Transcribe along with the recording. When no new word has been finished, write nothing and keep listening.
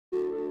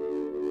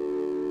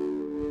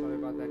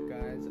about that,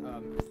 guys.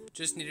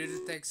 Just needed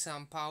to take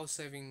some power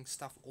saving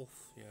stuff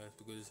off here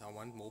because I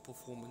want more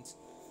performance.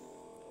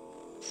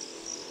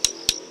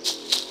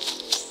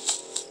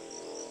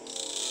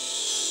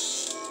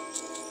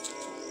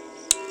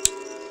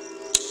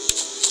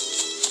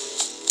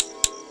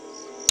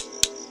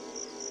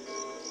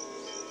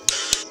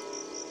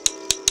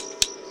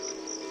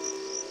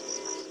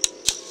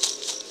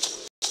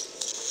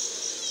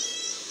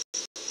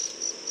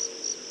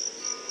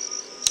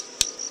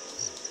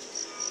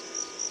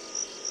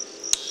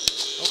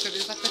 Okay,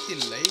 there's like a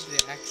delayed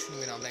reaction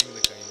when I'm playing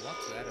the game.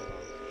 What's that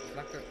about? It's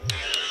like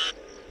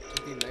a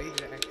delayed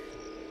reaction.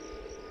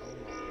 Oh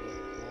my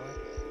word, what?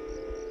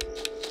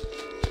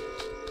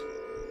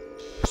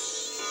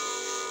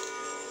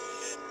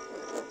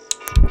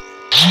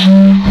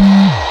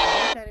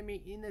 You're telling me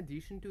in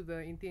addition to the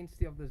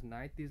intensity of this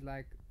night, is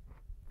like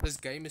this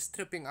game is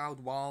tripping out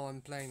while I'm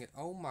playing it.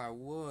 Oh my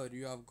word,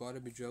 you have got to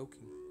be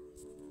joking.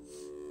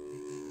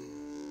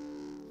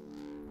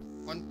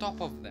 On top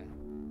of that,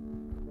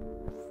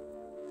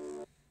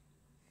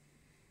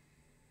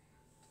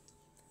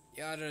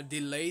 yeah, the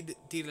delayed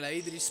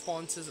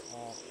responses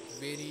are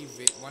very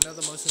one of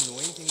the most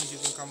annoying things you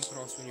can come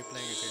across when you're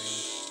playing a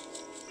game.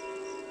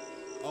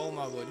 Oh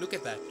my word, look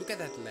at that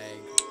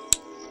lag.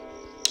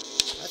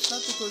 That's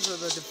not because of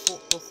the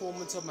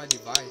performance of my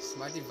device.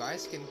 My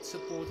device can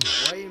support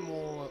way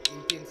more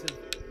intensive,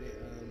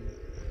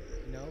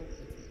 you know,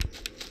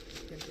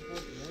 it can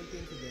support more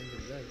intensive games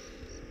than this.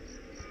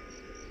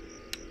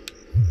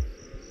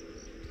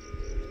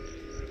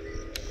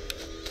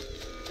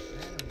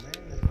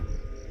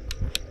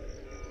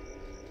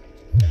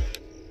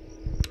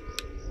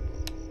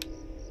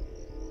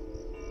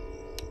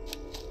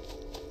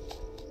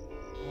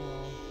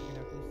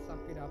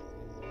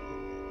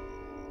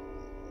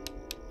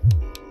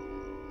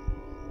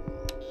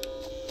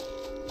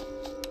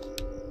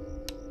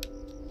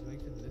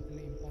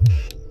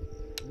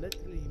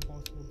 Literally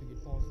impossible to get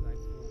past night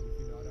 4, if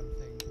you know what I'm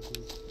saying,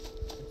 because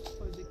it's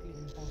physically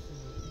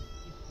impossible.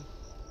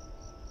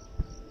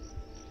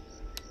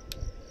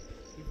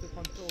 If the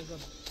controls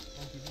are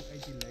giving a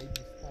delayed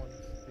response,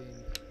 then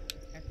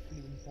it's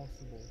actually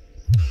impossible,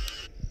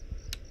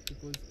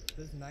 because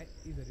this night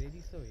is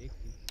already so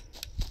hectic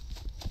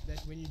that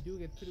when you do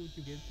get through it,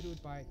 you get through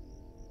it by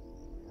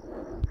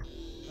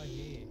a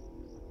hair.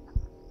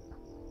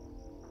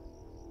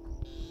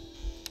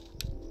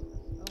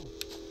 Oh,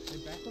 they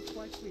back off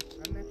quite quick.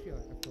 I'm actually I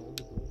have to hold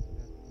the door for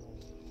that long.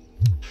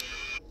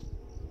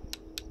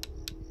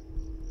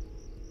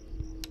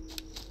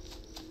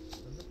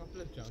 There's a couple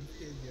of jump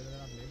scares here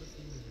that I've never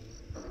seen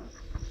before.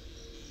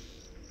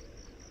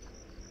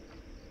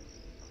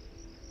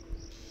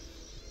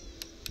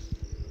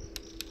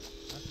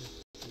 That was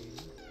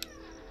scary.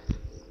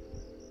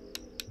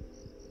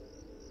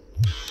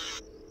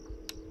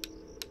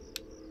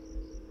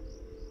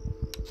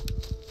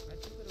 I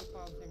think the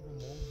power came from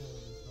more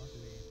holes, not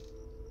less.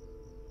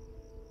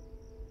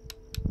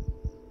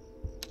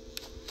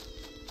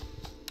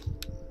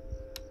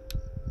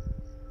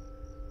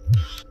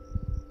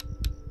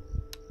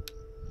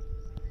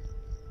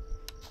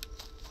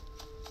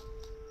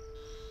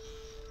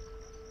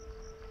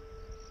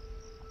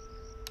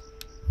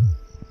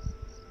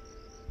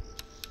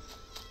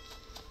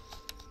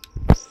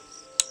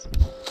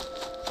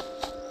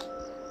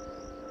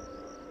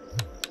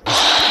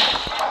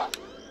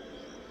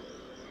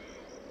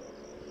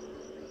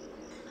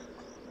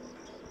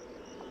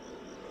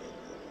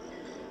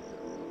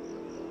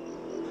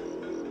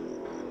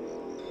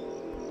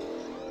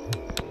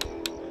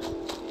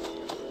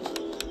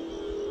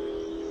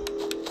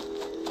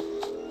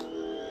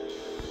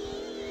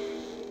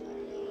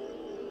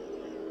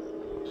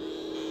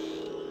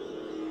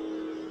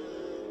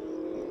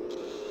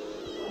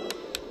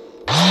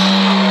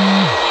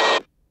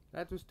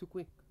 That was too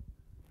quick.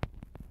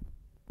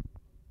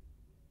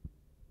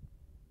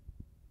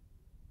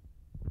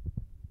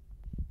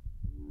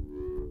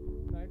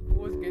 Night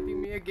 4 is getting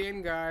me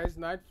again, guys.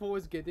 Night 4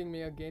 is getting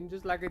me again,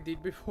 just like I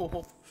did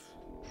before.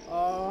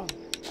 Oh,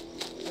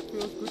 it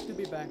feels good to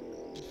be back.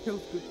 It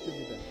feels good to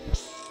be back.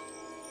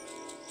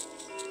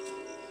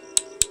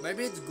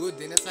 Maybe it's good,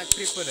 then it's like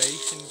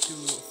preparation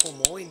for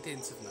more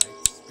intensive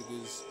nights,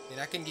 because then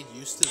I can get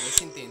used to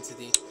this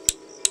intensity,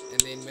 and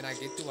then when I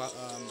get to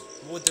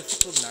more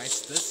difficult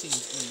nights, this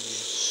seems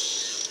easier.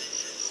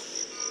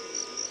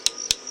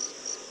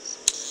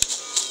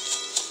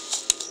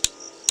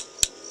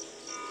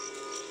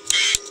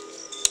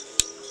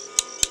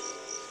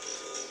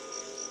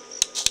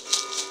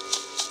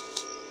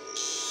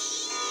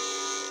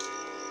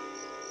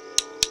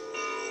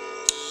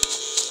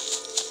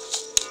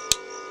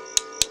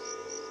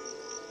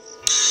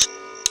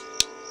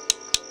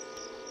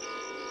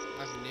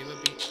 I've never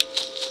been.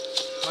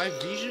 My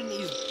vision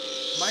is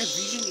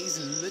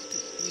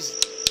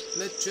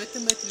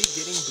legitimately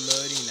getting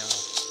blurry now.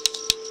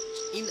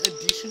 In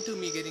addition to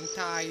me getting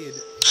tired,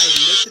 I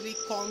literally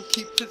can't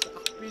keep this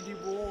up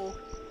anymore.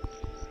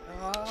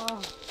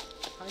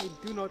 I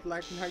do not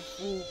like Night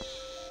 4.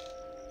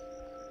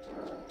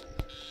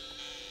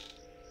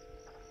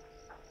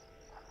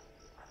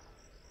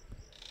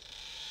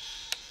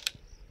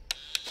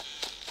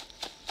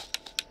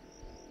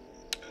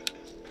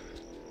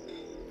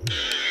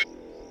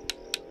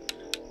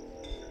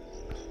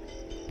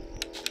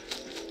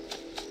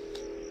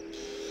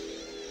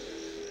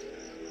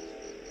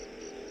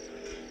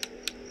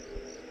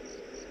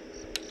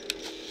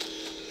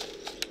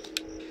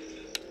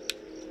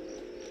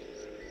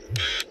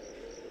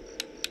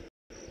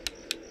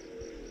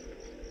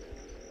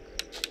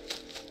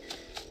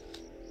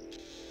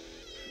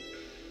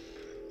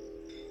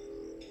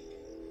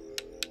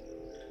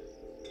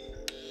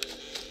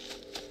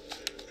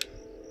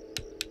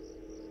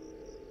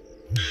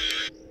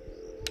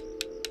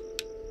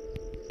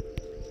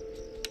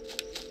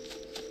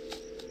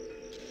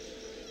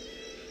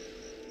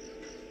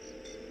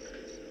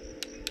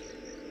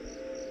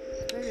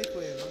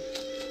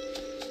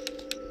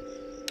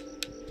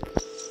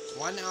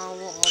 1 hour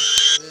of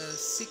the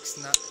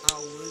 6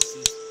 hours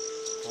is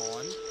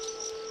gone.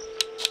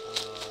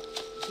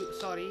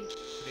 Sorry,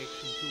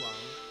 correction, 2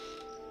 hours.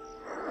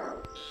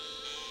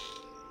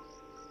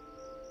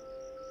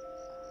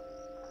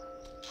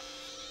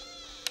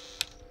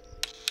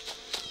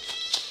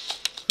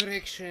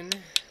 Correction,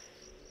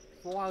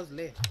 4 hours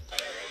left.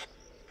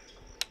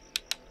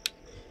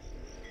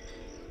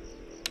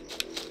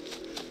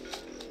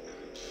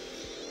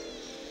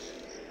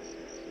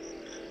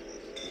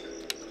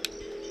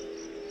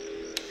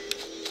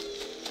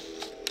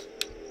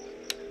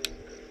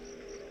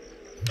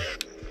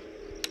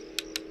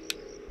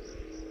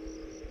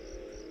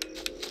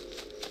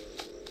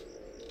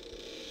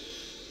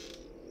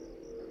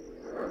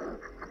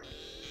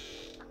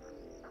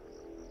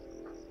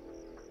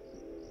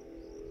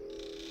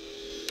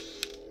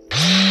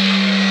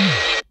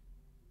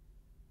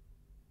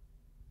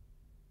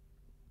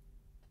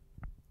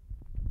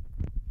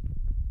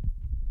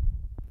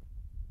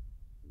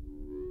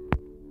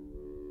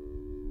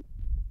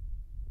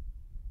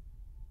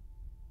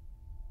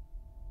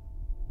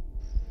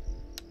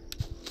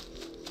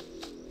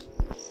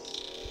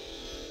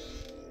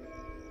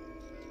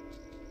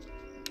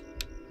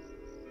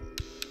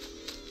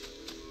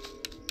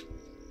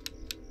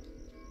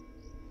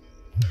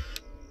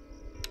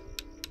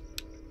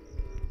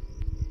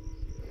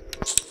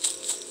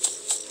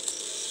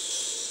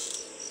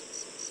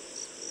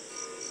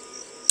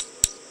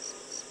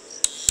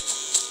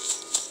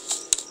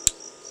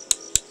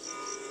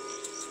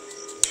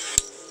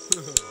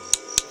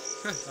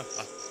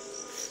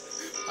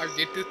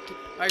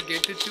 I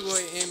get to 2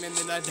 a.m. and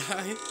then I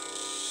die.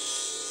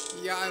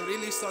 Yeah, I'm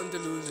really starting to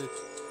lose it.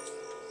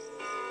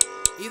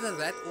 Either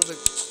that or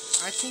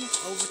I think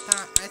over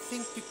time, I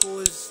think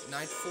because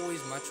night 4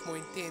 is much more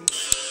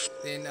intense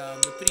than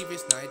the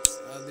previous nights,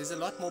 there's a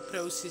lot more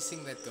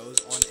processing that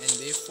goes on, and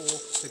therefore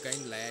the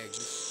game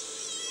lags.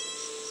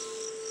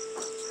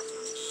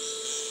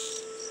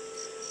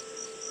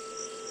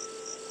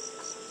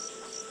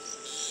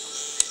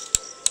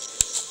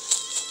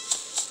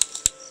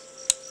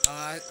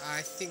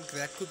 I think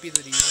that could be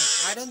the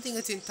reason. I don't think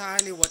it's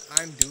entirely what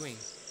I'm doing.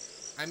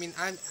 I mean,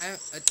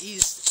 it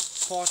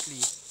is partly,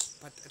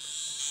 but it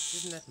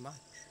isn't that much.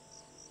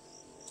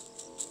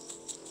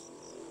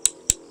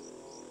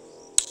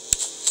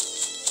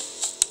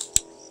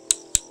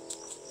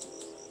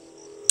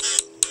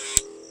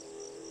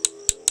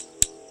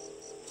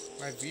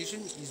 My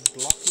vision is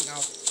blocking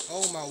out.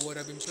 Oh my word!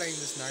 I've been playing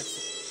this night.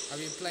 I've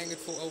been playing it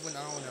for over an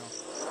hour now.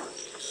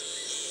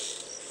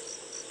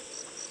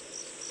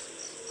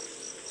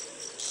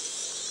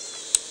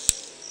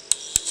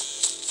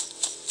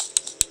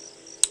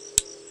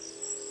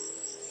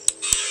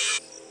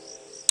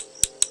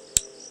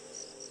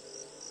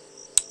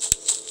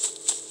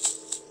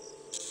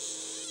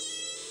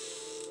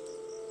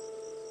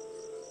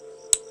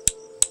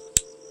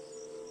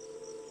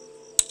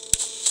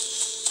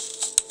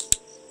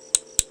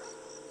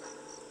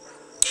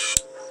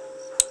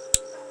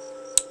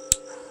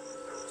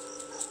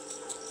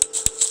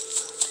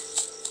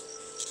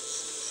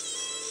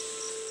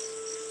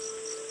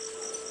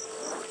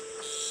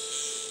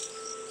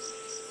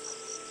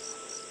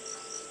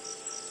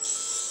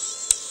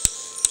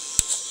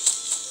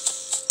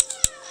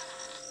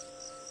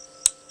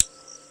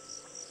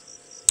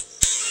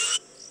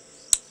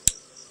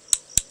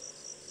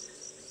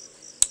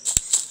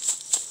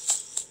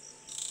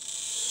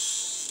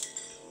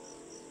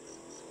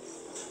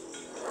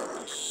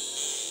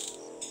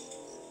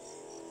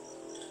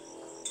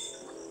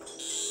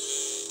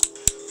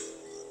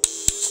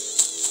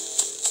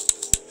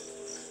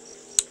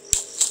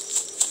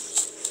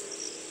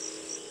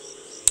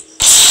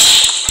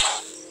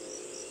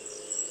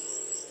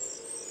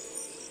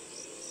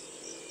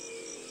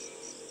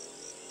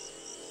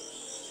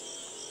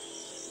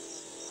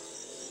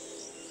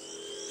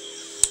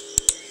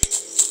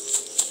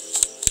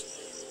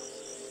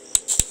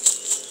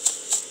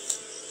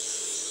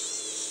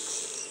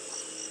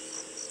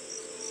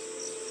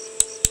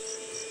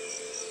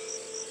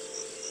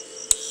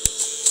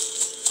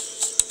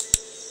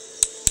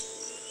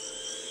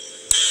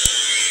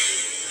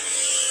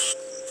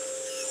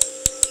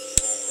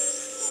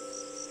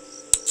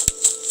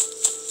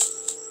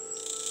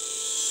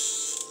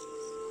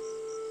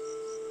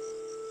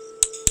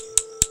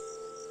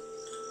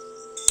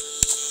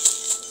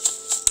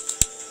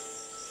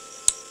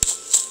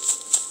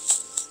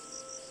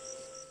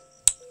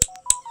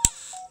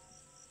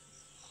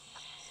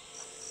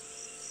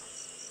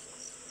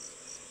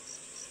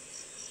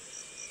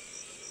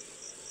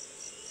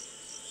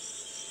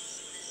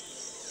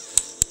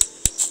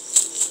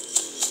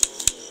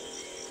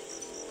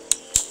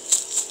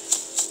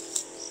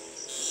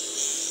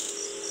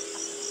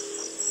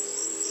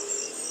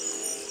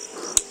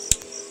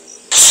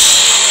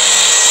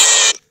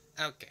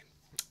 Okay.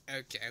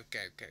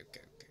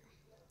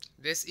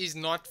 This is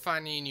not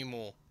funny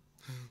anymore.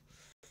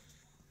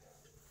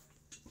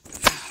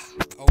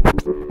 Oh,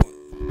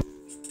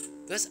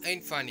 this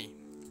ain't funny.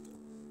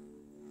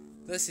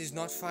 This is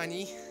not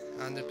funny,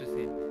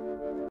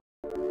 100%.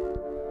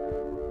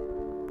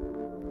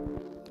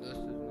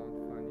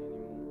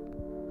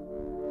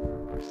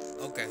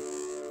 Okay.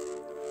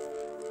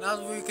 Now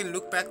that we can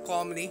look back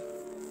calmly.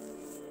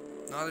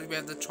 Now that we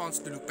have the chance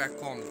to look back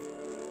calmly.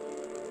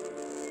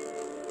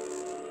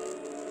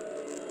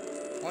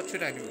 What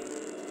should I do?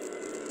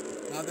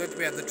 Now that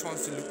we have the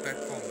chance to look back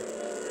calmly.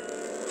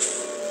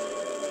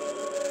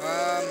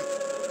 Now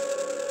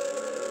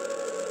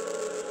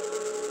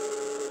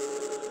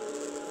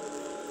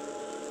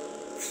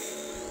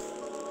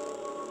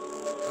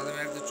that we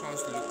have the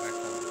chance to look back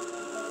calmly.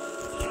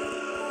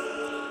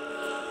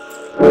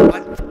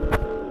 What?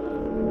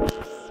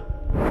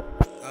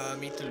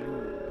 Me to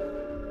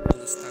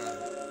understand.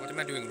 What am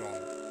I doing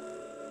wrong?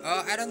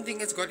 I don't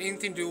think it's got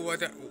anything to do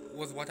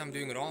with what I'm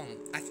doing wrong.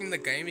 I think the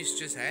game is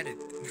just at it.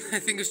 I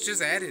think it's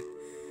just at it.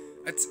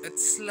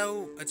 It's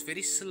slow. It's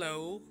very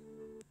slow.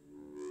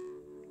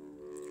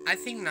 I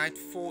think night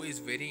 4 is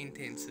very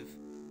intensive.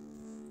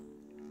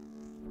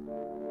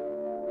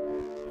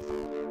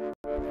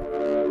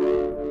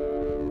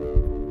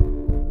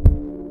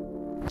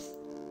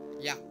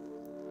 Yeah,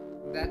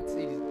 that's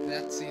it.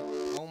 That's it.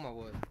 Oh my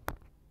word.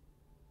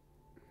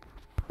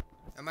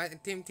 Am I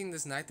attempting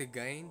this night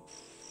again?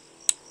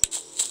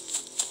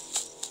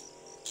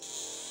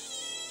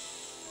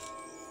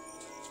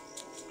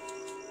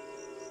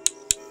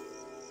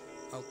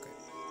 Okay.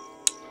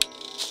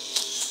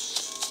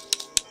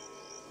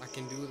 I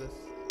can do this.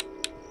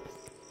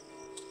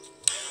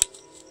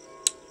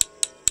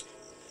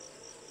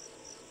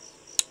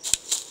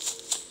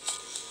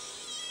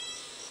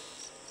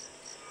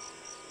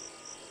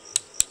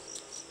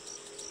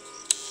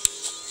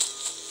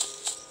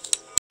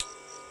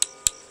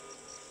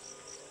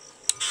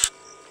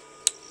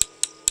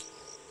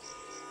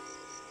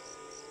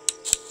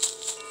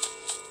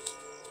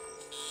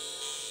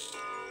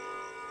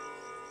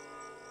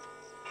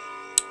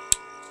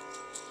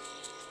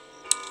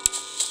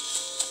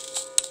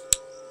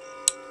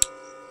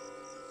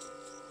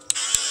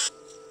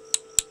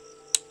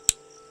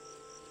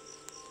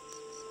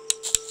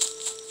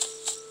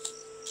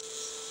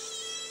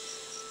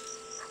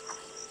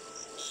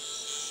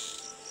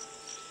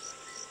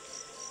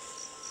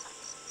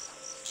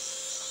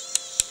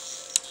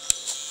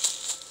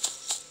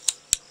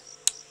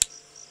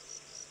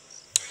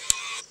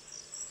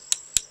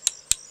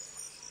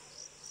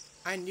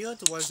 I knew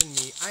it wasn't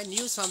me. I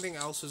knew something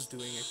else was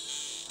doing it.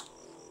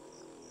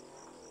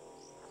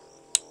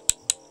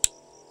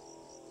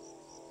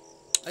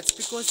 It's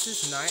because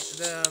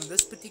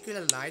this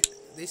particular night,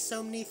 there's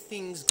so many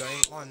things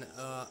going on.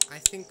 I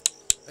think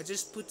it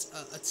just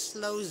it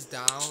slows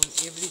down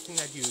everything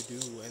that you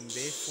do, and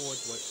therefore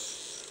it was.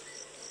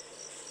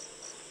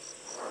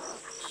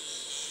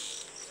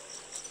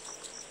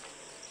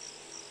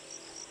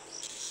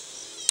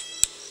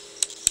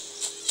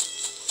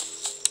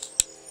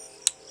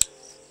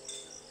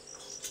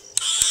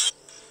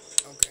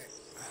 Okay.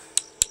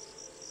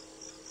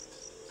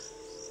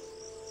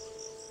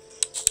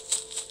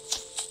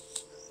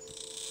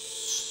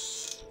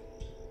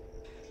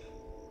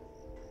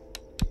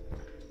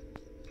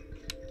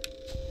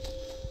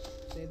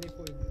 Stay there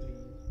forever,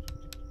 please.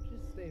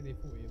 Just stay there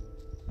forever.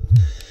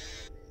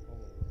 Oh.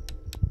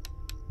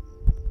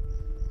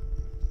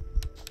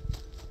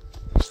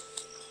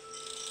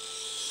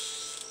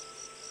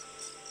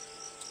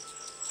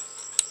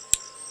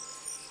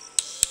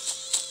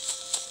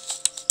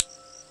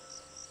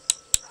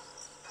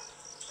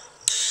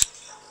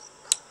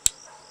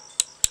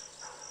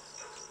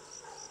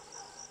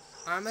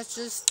 I must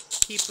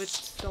just keep it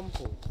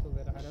simple so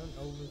that I don't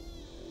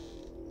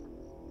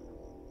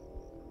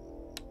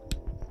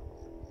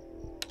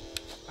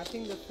I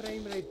think the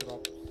frame rate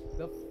drops.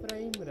 The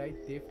frame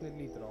rate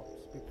definitely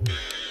drops because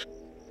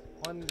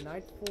on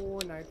night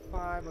 4, night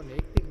 5, on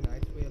hectic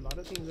nights where a lot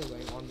of things are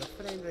going on, the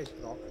frame rate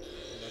drops.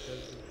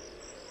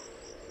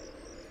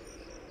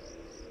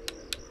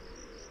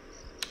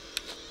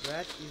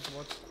 That is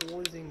what's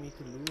causing me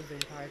to lose the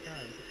entire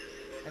time.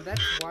 And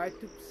that's why it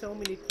took so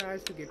many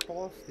tries to get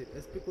past it.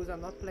 It's because I'm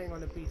not playing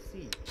on a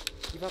PC.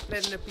 If I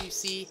played on a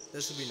PC,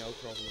 this would be no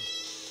problem.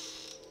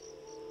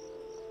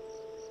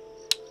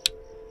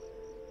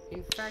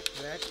 In fact,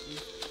 that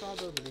is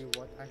probably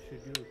what I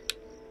should do.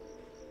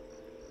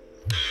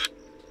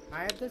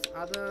 I have this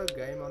other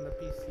game on the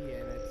PC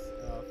and it's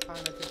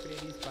Five Nights at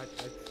Freddy's, but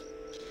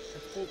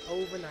it's called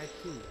Overnight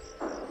 2.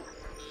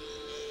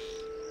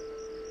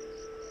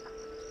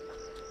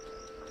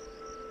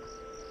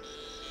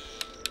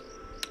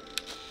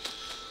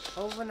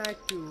 Overnight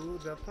 2,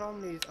 the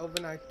problem is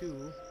Overnight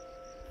 2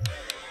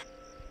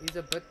 is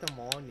a bit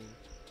demanding.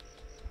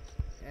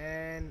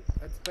 And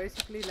it's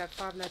basically like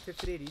Five Nights at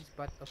Freddy's,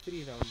 but a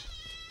free roam.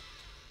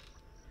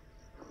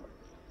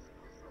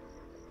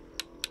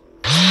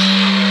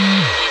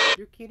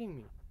 You're kidding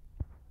me.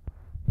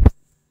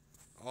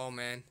 Oh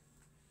man.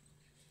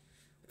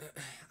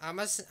 I'm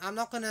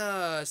not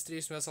gonna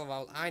stress myself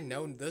out. I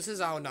know this is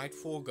how night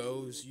 4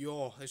 goes.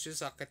 Yo, it's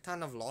just like a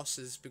ton of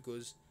losses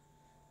because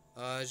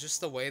it's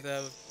just the way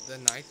the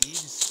night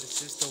is. It's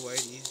just the way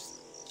it is.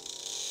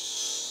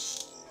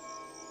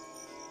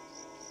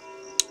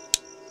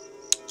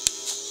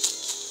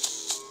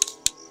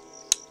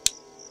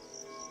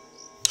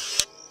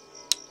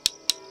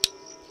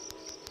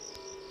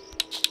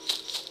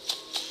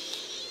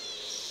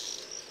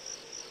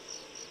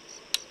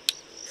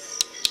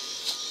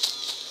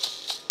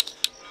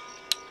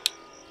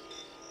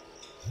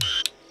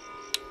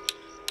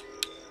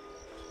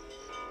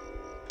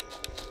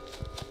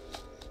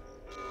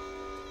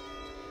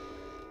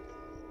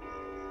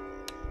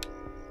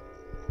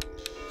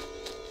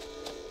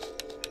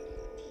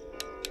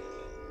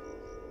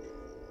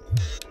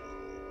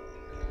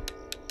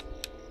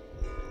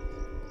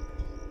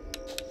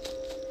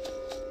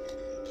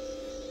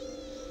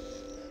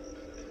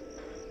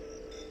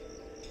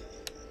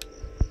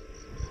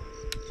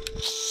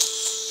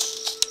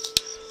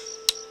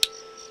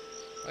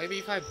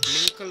 I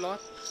blink a lot,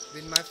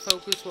 then my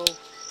focus will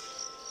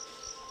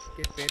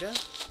get better.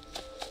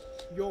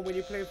 Yo, when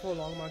you play for a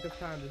long amount of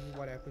time, this is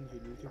what happens,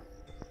 you lose your...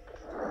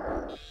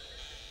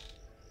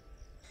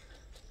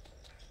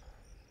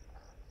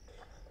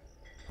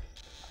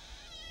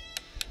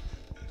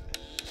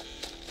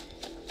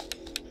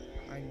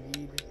 I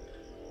need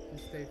to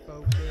stay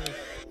focused.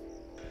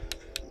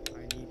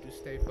 I need to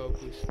stay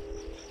focused.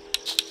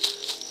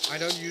 I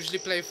don't usually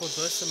play for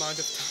this amount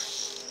of time.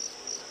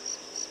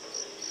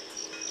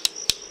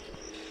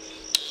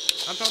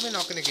 I'm probably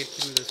not gonna get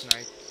through this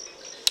night.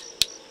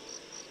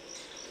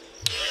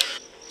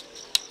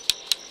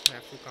 I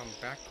have to come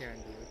back here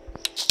and do it.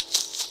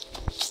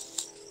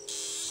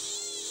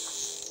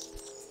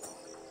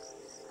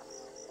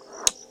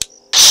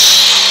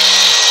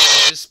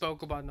 I just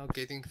spoke about not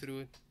getting through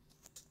it.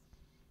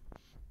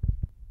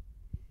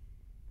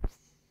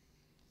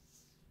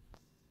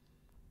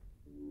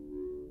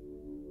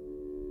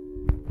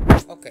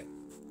 Okay.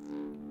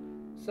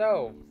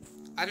 So,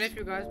 I don't know if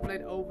you guys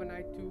played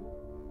Overnight 2.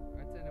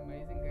 It's an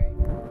amazing game.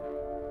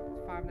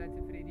 It's Five Nights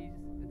at Freddy's.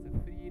 It's a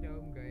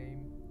free-roam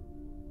game.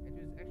 It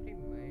was actually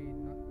made,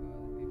 not the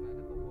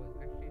developer was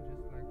actually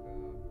just like a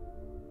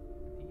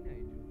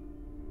teenager.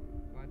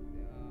 But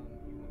you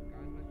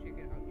guys must check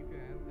it out if you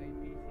have a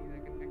PC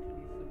that can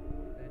actually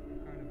support that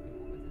kind of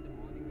it's a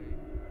demanding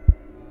game.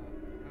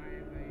 I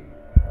have a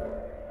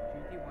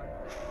GT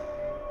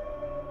 130,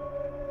 a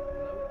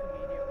low to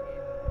medium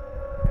in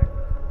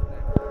graphics.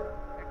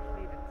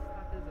 Actually that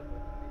stutters a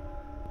bit in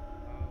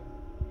there.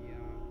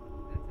 Yeah,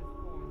 that's as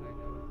far as I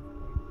know at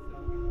this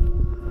point.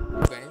 So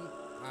game,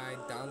 I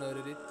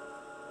downloaded it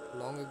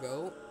long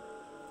ago.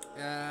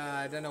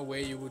 I don't know where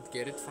you would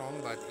get it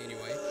from, but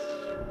anyway,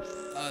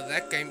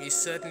 that game is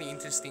certainly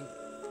interesting.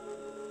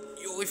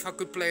 Yo, if I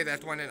could play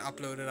that one and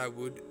upload it, I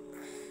would.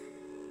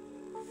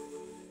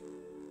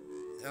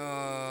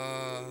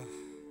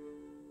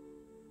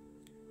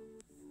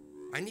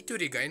 I need to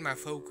regain my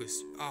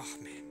focus. Oh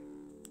man,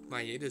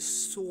 my head is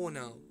sore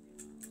now.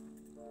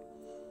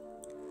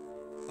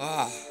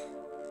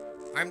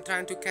 I'm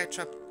trying to catch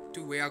up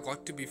to where I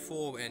got to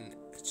before, and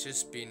it's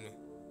just been,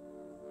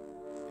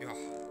 yeah.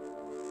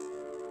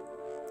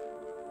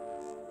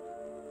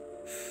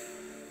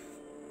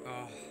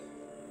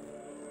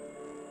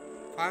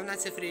 Five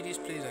Nights at Freddy's,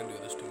 please don't do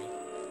this to me.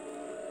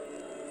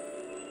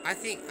 I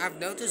think I've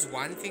noticed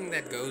one thing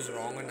that goes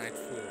wrong on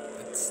Nightfall.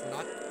 It's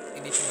not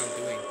anything I'm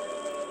doing.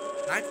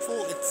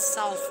 Nightfall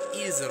itself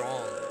is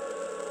wrong.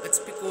 It's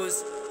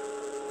because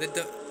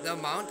the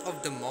amount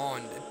of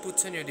demand it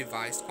puts on your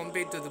device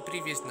compared to the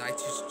previous night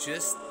is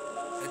just,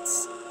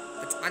 it's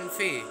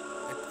unfair.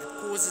 It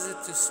causes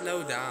it to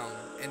slow down,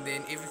 and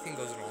then everything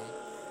goes wrong.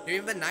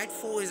 Remember,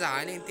 Nightfall is a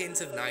highly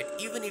intensive night.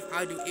 Even if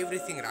I do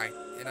everything right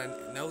and I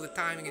know the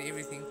timing and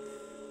everything,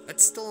 I'm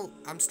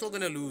still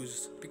gonna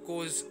lose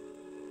because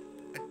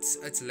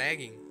it's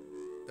lagging.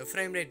 The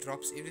frame rate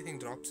drops, everything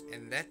drops,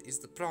 and that is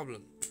the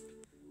problem.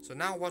 So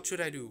now what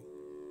should I do?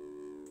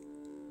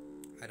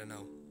 I don't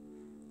know.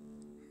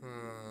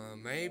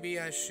 Maybe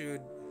I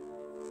should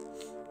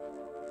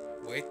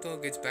wait till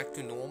it gets back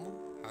to normal.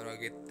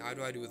 How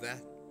do I do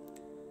that?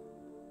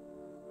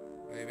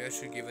 Maybe I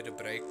should give it a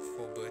break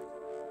for a bit.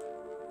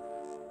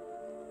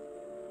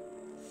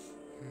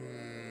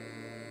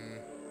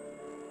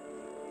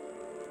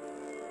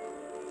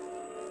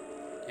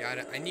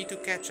 Yeah, I need to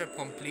catch up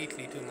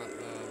completely to my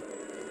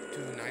to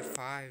night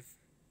 5.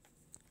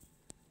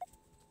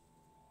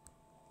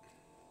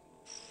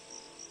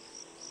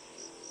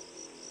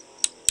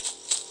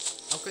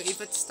 Okay, if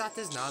it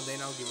stutters now,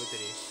 then I'll give it a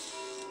rest.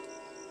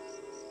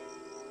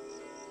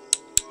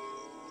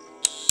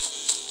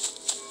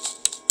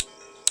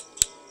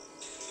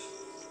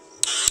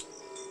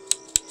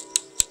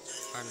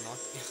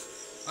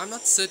 I'm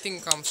not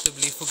sitting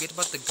comfortably. Forget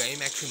about the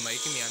game actually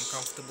making me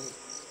uncomfortable.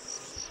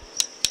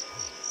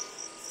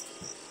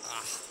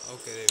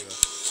 Okay, there we go.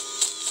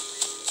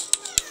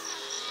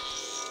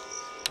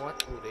 What,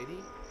 already?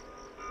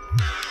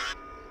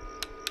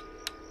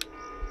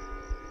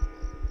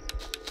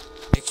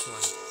 Next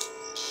one.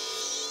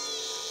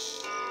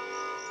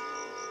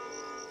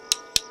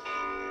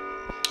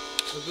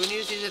 The good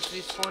news is it's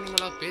respawning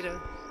a lot better.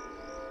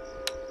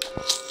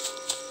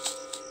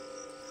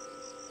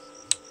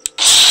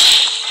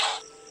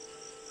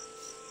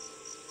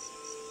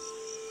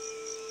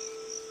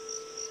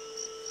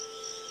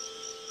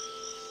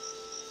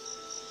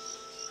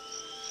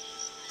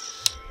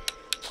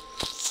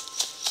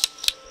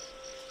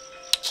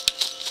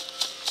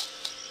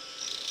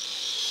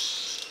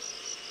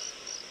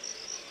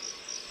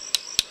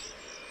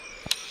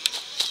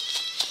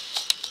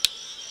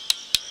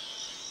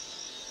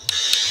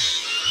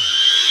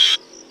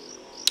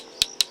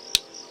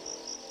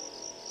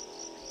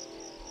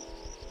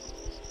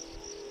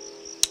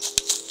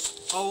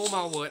 Oh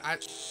my word, oh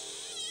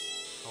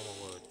my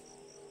word.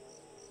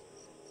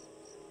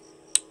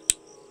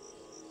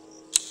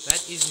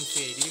 That isn't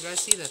fair. Did you guys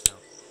see that now?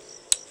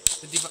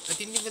 I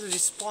didn't even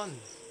respond.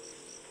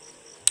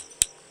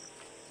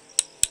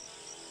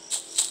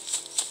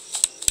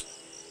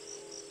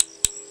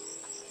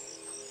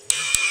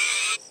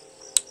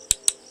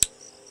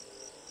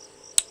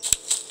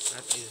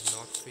 That is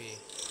not fair.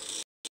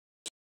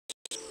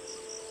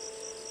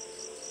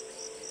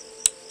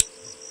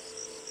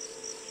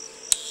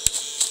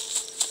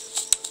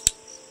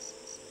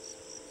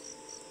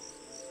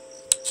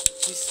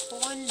 He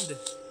spawned.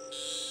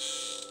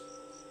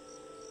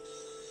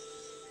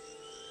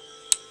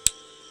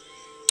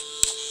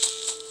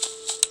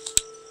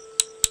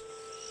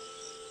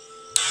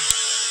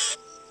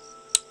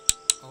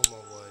 Oh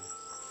my word.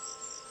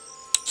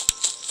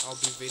 I'll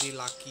be very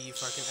lucky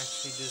if I can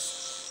actually just...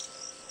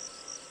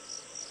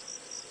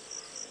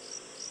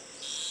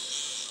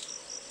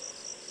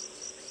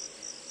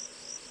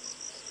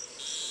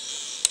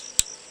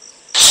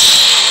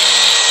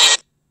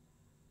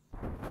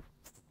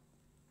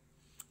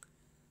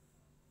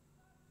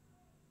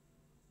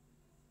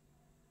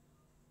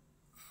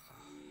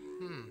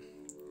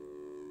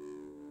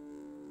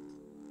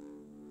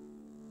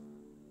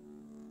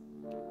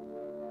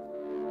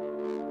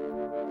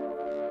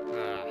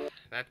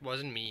 That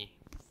wasn't me.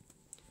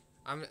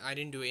 I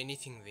didn't do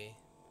anything there.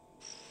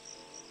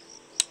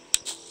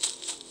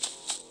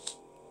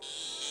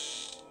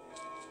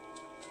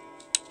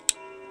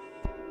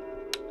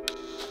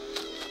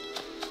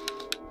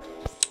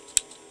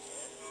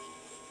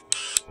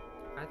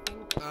 I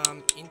think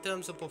in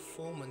terms of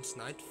performance,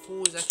 night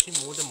 4 is actually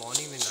more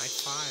demanding than night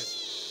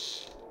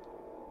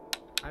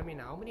 5. I mean,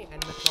 how many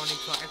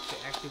animatronics are actually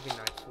active in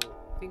night 4?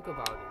 Think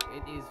about it.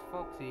 It is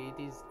Foxy, it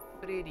is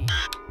Freddy,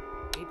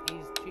 it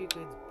is Chica,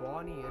 it's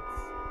Bonnie,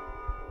 it's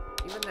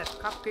even that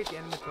cupcake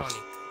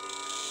animatronic.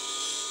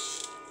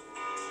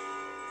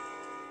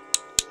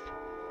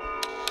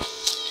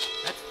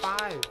 That's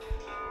 5.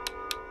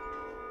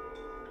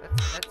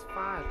 That's 5.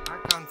 I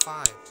count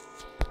 5.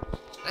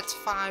 That's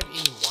 5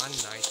 in one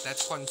night.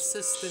 That's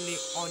consistently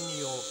on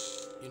your,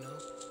 you know.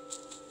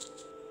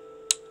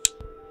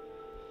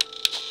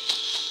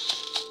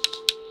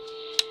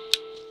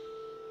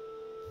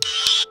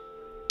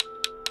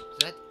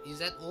 Is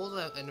that all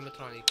the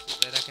animatronics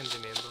that I can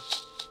remember?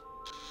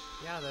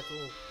 Yeah, that's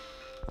all.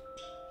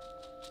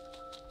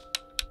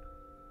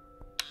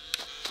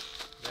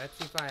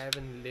 That's if I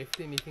haven't left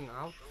anything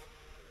out.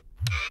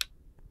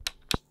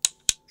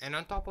 And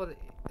on top of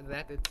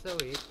that, it's so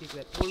hectic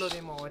that all of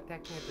them are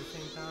attacking at the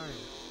same time.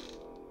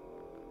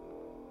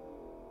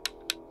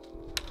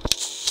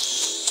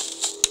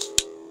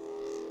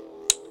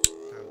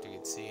 Time to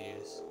get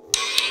serious.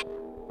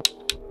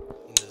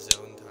 In the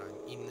zone time.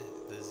 In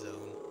the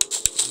zone.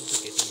 Need to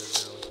get in the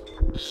zone.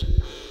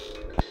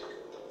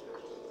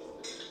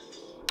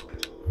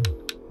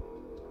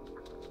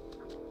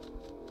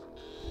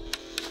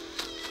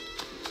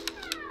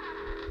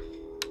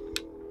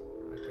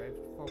 Okay,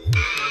 Fox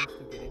tries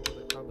to get into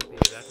the cover there.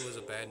 That was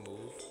a bad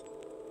move.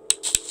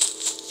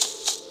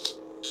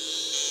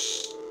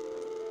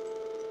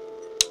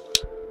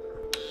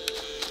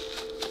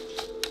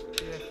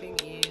 The thing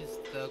is,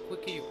 the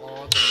quicker you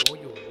are, the more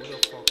you would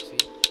of Foxy.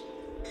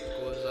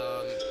 Because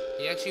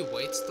he actually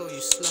waits till you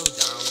slow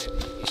down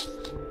and he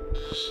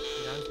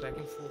runs back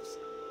and forth.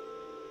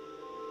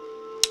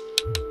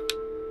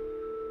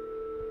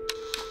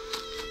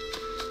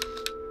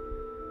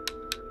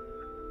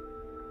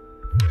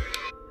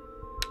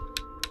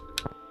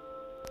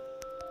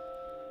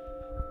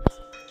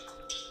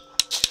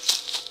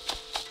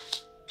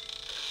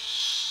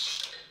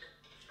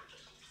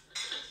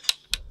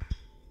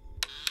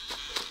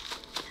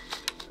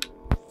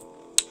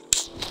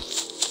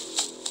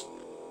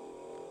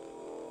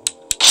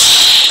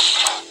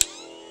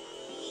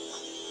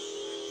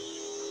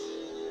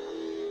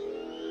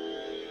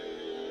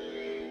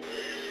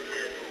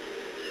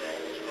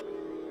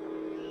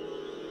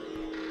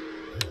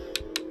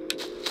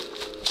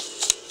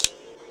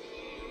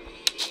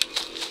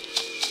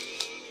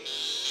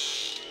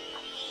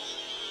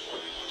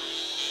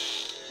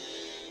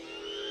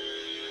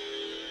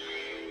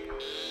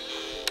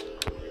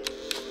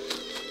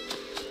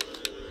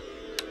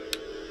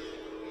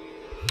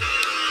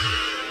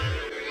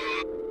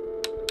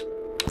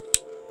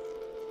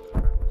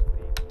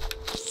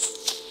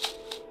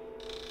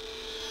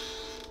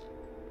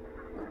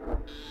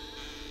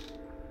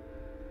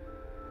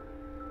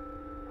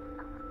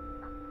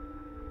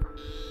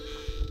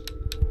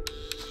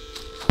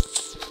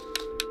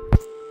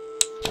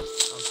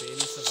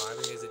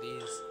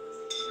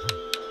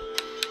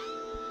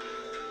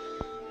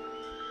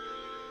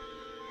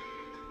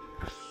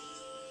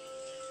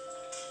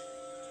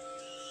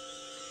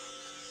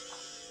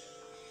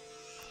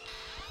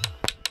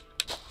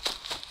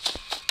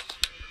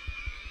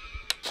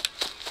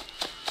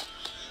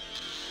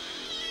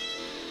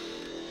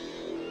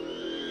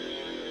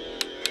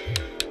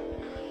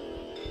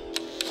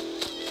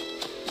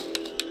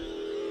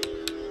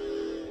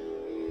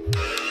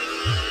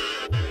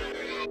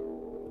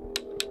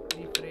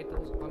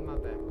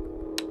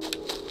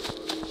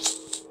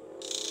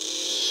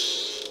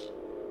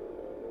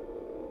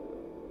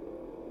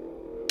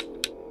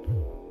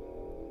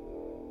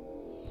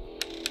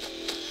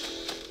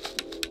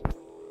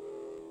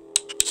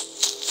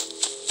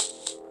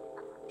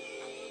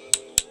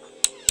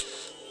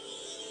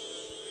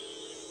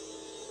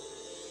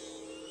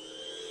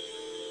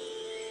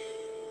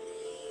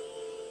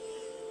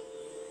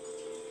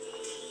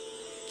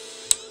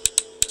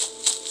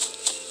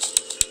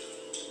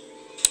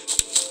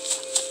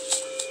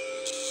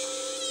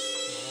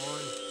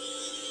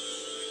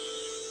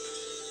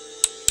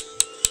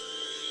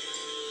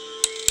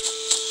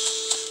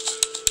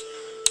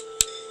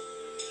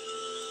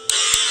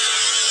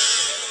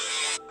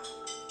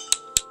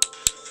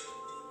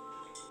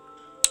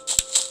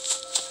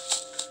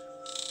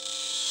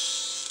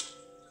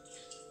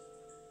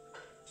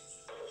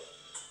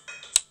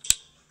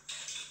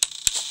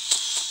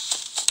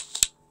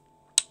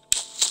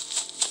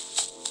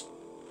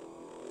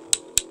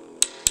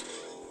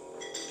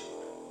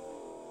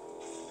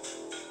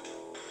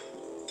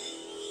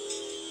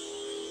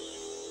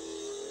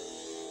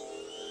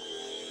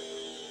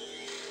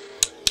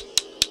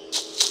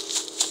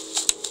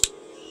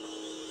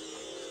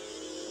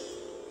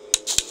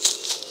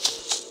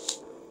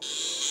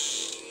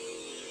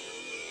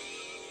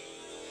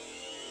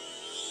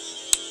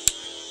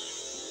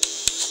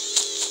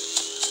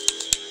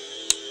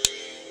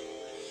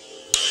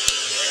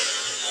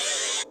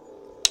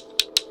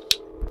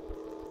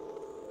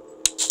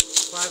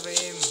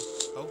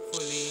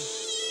 Hopefully.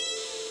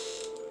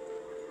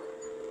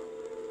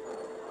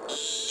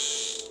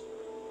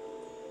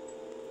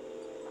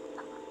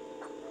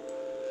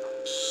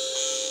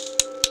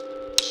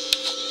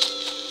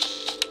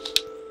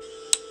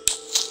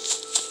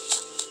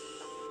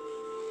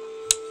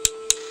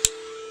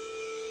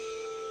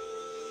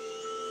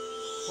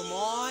 Come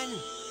on!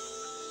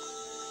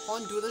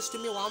 Can't do this to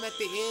me while I'm at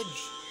the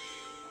edge.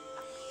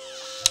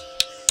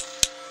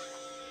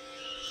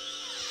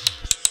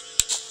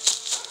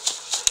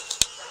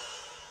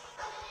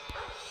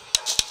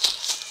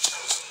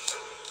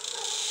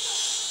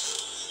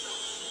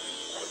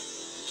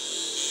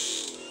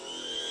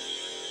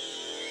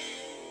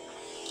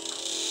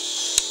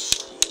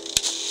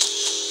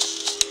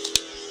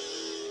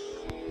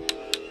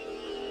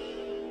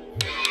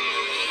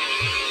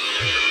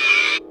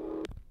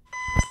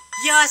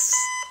 Yes!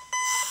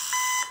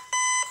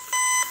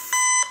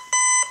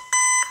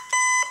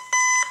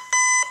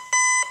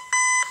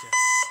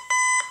 Yes.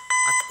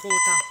 I've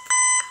caught up.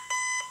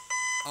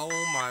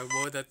 Oh my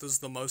word, that was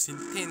the most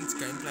intense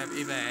gameplay I've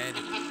ever had.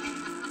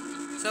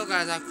 So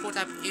guys, I caught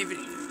up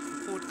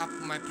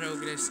my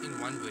progress in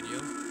one video.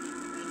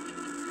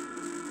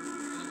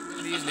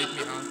 Please let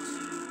me out.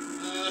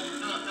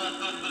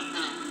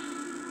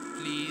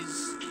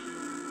 Please.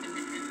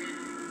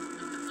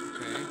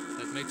 Okay,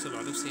 that makes a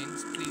lot of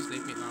sense. Please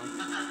let me out.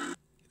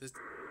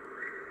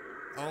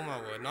 Oh my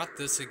word, not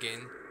this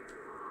again.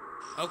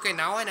 Okay,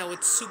 now I know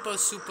it's super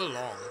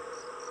long.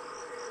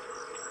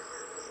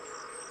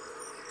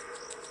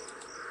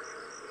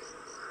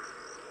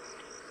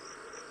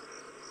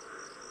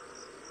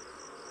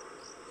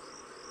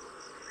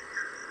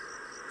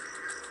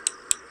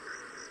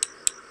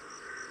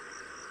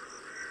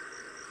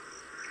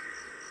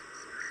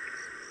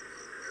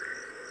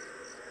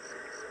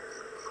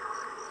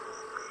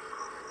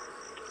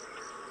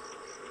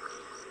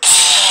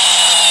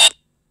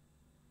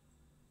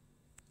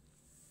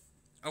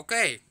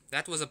 Okay,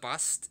 that was a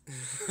bust.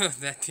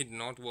 That did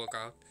not work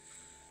out.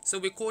 So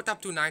we caught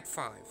up to night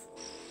 5.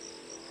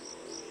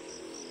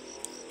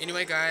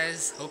 Anyway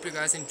guys, hope you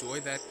guys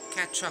enjoyed that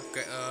catch-up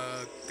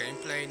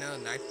gameplay. Now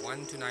night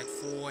 1 to night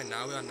 4, and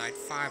now we're on night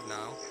 5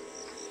 now.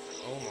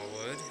 Oh my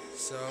word.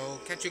 So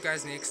catch you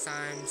guys next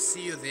time.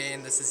 See you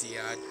then. This is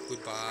Yad.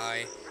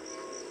 Goodbye.